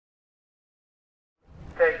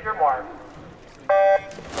Take your mark.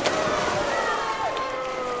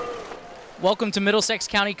 Welcome to Middlesex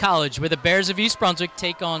County College, where the Bears of East Brunswick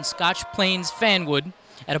take on Scotch Plains-Fanwood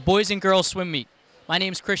at a boys and girls swim meet. My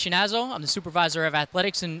name is Yannazzo. I'm the supervisor of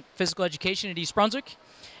athletics and physical education at East Brunswick.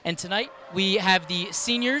 And tonight we have the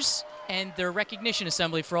seniors and their recognition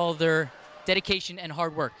assembly for all of their dedication and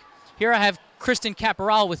hard work. Here I have Kristen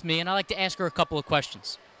Caporal with me, and I'd like to ask her a couple of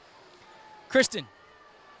questions. Kristen,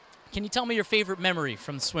 can you tell me your favorite memory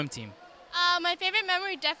from the swim team? My favorite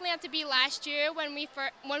memory definitely had to be last year when we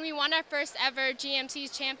won our first ever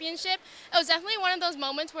GMC's championship. It was definitely one of those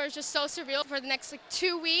moments where it was just so surreal for the next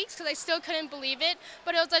 2 weeks because I still couldn't believe it.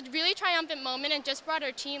 But it was a really triumphant moment and just brought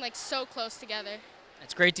our team so close together.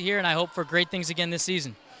 That's great to hear, and I hope for great things again this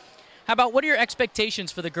season. How about, what are your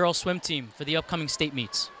expectations for the girls swim team for the upcoming state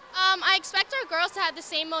meets? I expect our girls to have the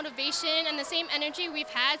same motivation and the same energy we've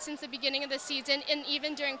had since the beginning of the season and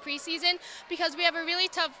even during preseason, because we have a really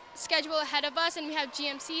tough schedule ahead of us and we have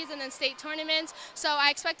GMCs and then state tournaments. So I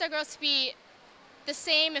expect our girls to be the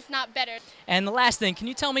same, if not better. And the last thing, can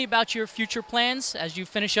you tell me about your future plans as you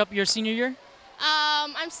finish up your senior year?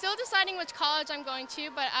 I'm still deciding which college I'm going to,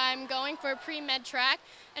 but I'm going for a pre-med track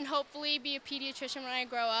and hopefully be a pediatrician when I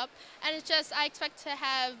grow up. And it's just, I expect to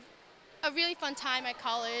have a really fun time at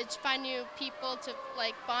college, find new people to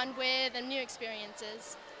bond with and new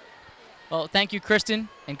experiences. Well, thank you, Kristen,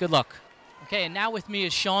 and good luck. Okay, and now with me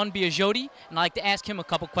is Sean Biagiotti, and I'd like to ask him a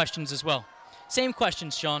couple questions as well. Same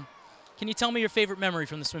questions, Sean. Can you tell me your favorite memory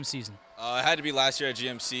from the swim season? It had to be last year at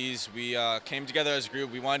GMC's. We came together as a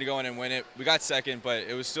group. We wanted to go in and win it. We got second, but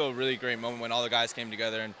it was still a really great moment when all the guys came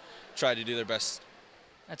together and tried to do their best.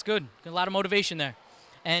 That's good. A lot of motivation there.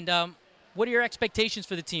 And what are your expectations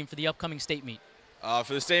for the team for the upcoming state meet?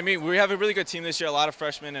 For the state meet, we have a really good team this year. A lot of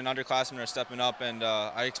freshmen and underclassmen are stepping up, and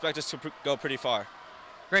I expect us to go pretty far.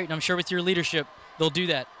 Great, and I'm sure with your leadership, they'll do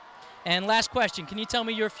that. And last question, can you tell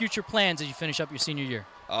me your future plans as you finish up your senior year?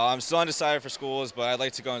 I'm still undecided for schools, but I'd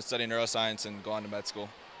like to go and study neuroscience and go on to med school.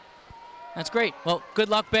 That's great. Well, good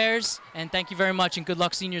luck, Bears, and thank you very much, and good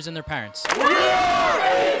luck, seniors and their parents. We are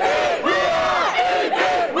EB! We are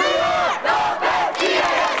EB! We are the best!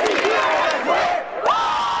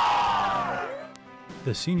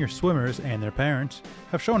 The senior swimmers and their parents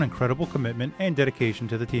have shown incredible commitment and dedication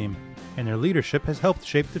to the team, and their leadership has helped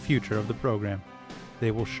shape the future of the program. They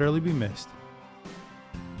will surely be missed.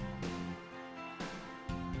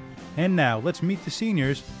 And now, let's meet the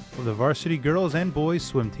seniors of the varsity girls and boys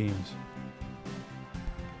swim teams.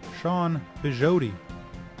 Sean Biagiotti,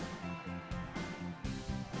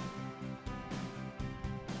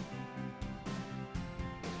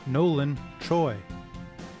 Nolan Choi,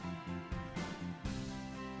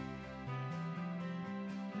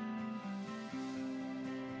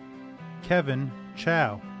 Kevin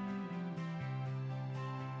Chow,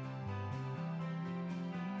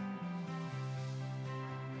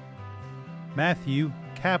 Matthew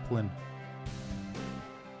Kaplan,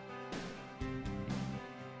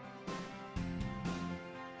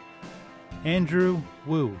 Andrew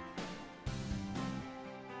Wu,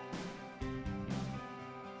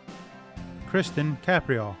 Kristen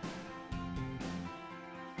Capriol,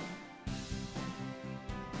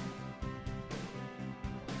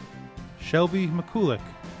 Shelby McCulloch,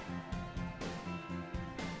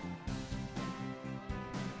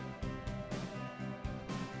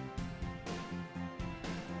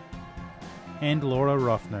 and Laura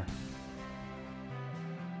Ruffner.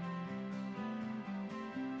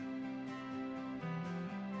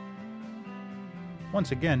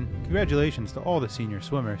 Once again, congratulations to all the senior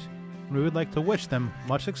swimmers, and we would like to wish them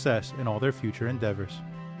much success in all their future endeavors.